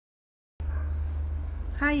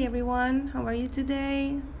Hi everyone, how are you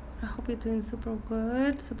today? I hope you're doing super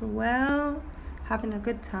good, super well, having a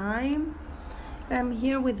good time. And I'm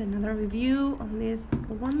here with another review on this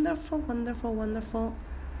wonderful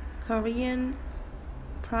Korean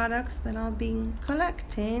products that I've been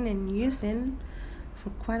collecting and using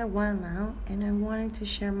for quite a while now, and I wanted to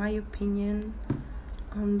share my opinion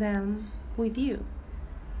on them with you.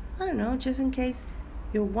 I don't know, just in case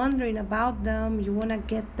you're wondering about them, you want to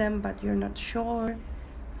get them but you're not sure,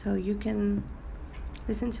 so you can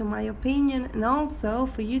listen to my opinion, and also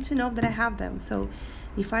for you to know that I have them. So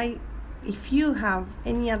if you have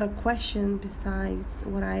any other question besides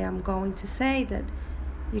what I am going to say, that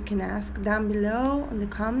you can ask down below in the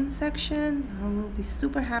comment section. I will be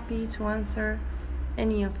super happy to answer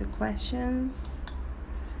any of your questions.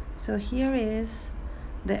 So here is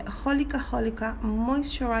the HOLIKA HOLIKA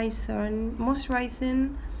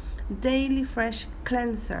moisturizing daily fresh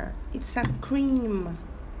cleanser. It's a cream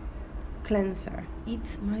cleanser.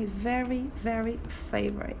 It's my very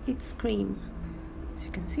favorite. It's cream, as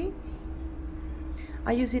you can see.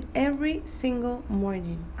 I use it every single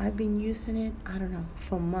morning. I've been using it, I don't know,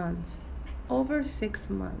 for months, over 6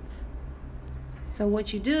 months. So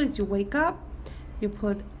what you do is you wake up, you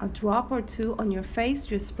put a drop or two on your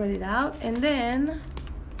face, you spread it out, and then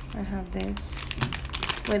I have this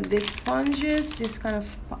with these sponges, this kind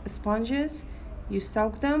of sponges. You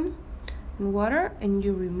soak them in water and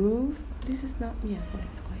you remove. This is not, yes, it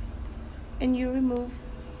is quite. And you remove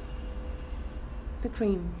the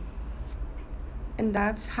cream. And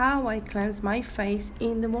that's how I cleanse my face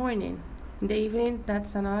in the morning. In the evening,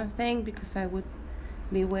 that's another thing because I would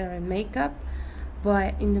be wearing makeup.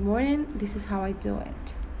 But in the morning, this is how I do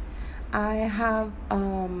it. I have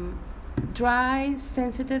dry,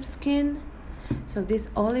 sensitive skin. So this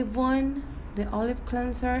olive one, the olive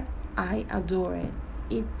cleanser, I adore it.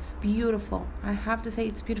 It's beautiful. I have to say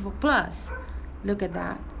it's beautiful. Plus, look at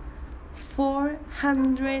that.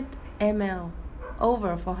 400 ml.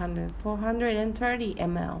 Over 430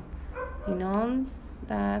 ml. In ounce,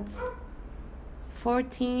 that's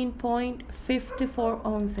 14.54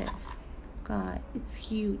 ounces. God, it's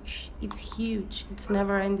huge. It's huge. It's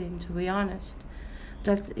never ending, to be honest.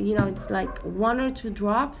 But it's like 1 or 2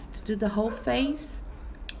 drops to do the whole face.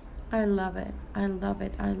 I love it. I love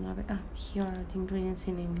it. I love it. Oh, here are the ingredients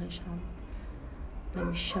in English. Let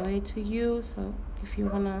me show it to you. So if you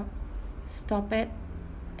wanna stop it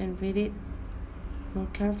and read it more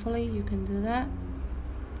carefully, you can do that.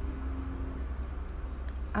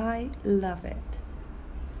 I love it.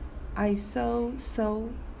 I so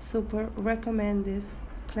super recommend this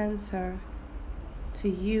cleanser to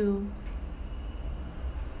you.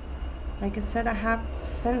 Like I said, I have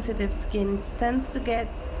sensitive skin. It tends to get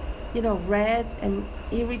red and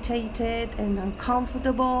irritated and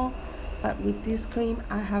uncomfortable, but with this cream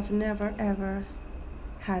I have never ever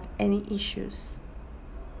had any issues.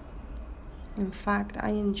 In fact,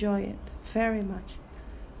 I enjoy it very much.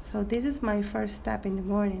 So this is my first step in the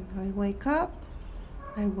morning. I wake up,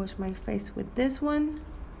 I wash my face with this one.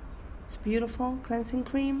 It's beautiful cleansing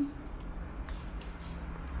cream.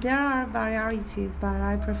 There are varieties, but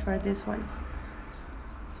I prefer this one.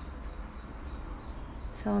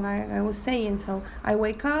 So like I was saying, so I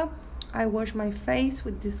wake up, I wash my face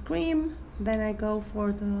with this cream, then I go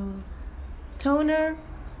for the toner,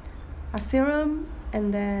 a serum,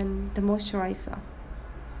 and then the moisturizer.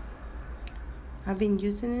 I've been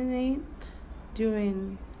using it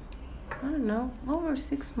during, I don't know, over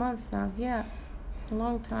 6 months now. Yes, a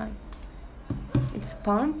long time. It's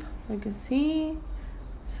pump, you can see,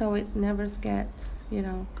 so it never gets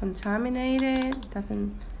contaminated,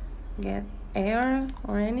 doesn't get air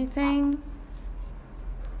or anything.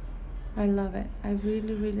 I love it. I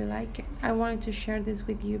really like it. I wanted to share this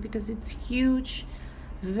with you because it's huge,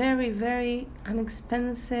 very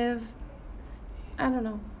inexpensive. I don't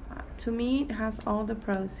know, to me it has all the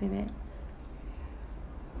pros in it.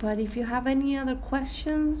 But if you have any other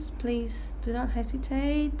questions, please do not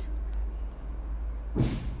hesitate.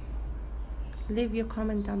 Leave your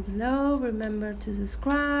comment down below. Remember to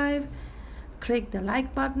subscribe, click the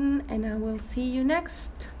like button, and I will see you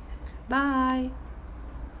next. Bye.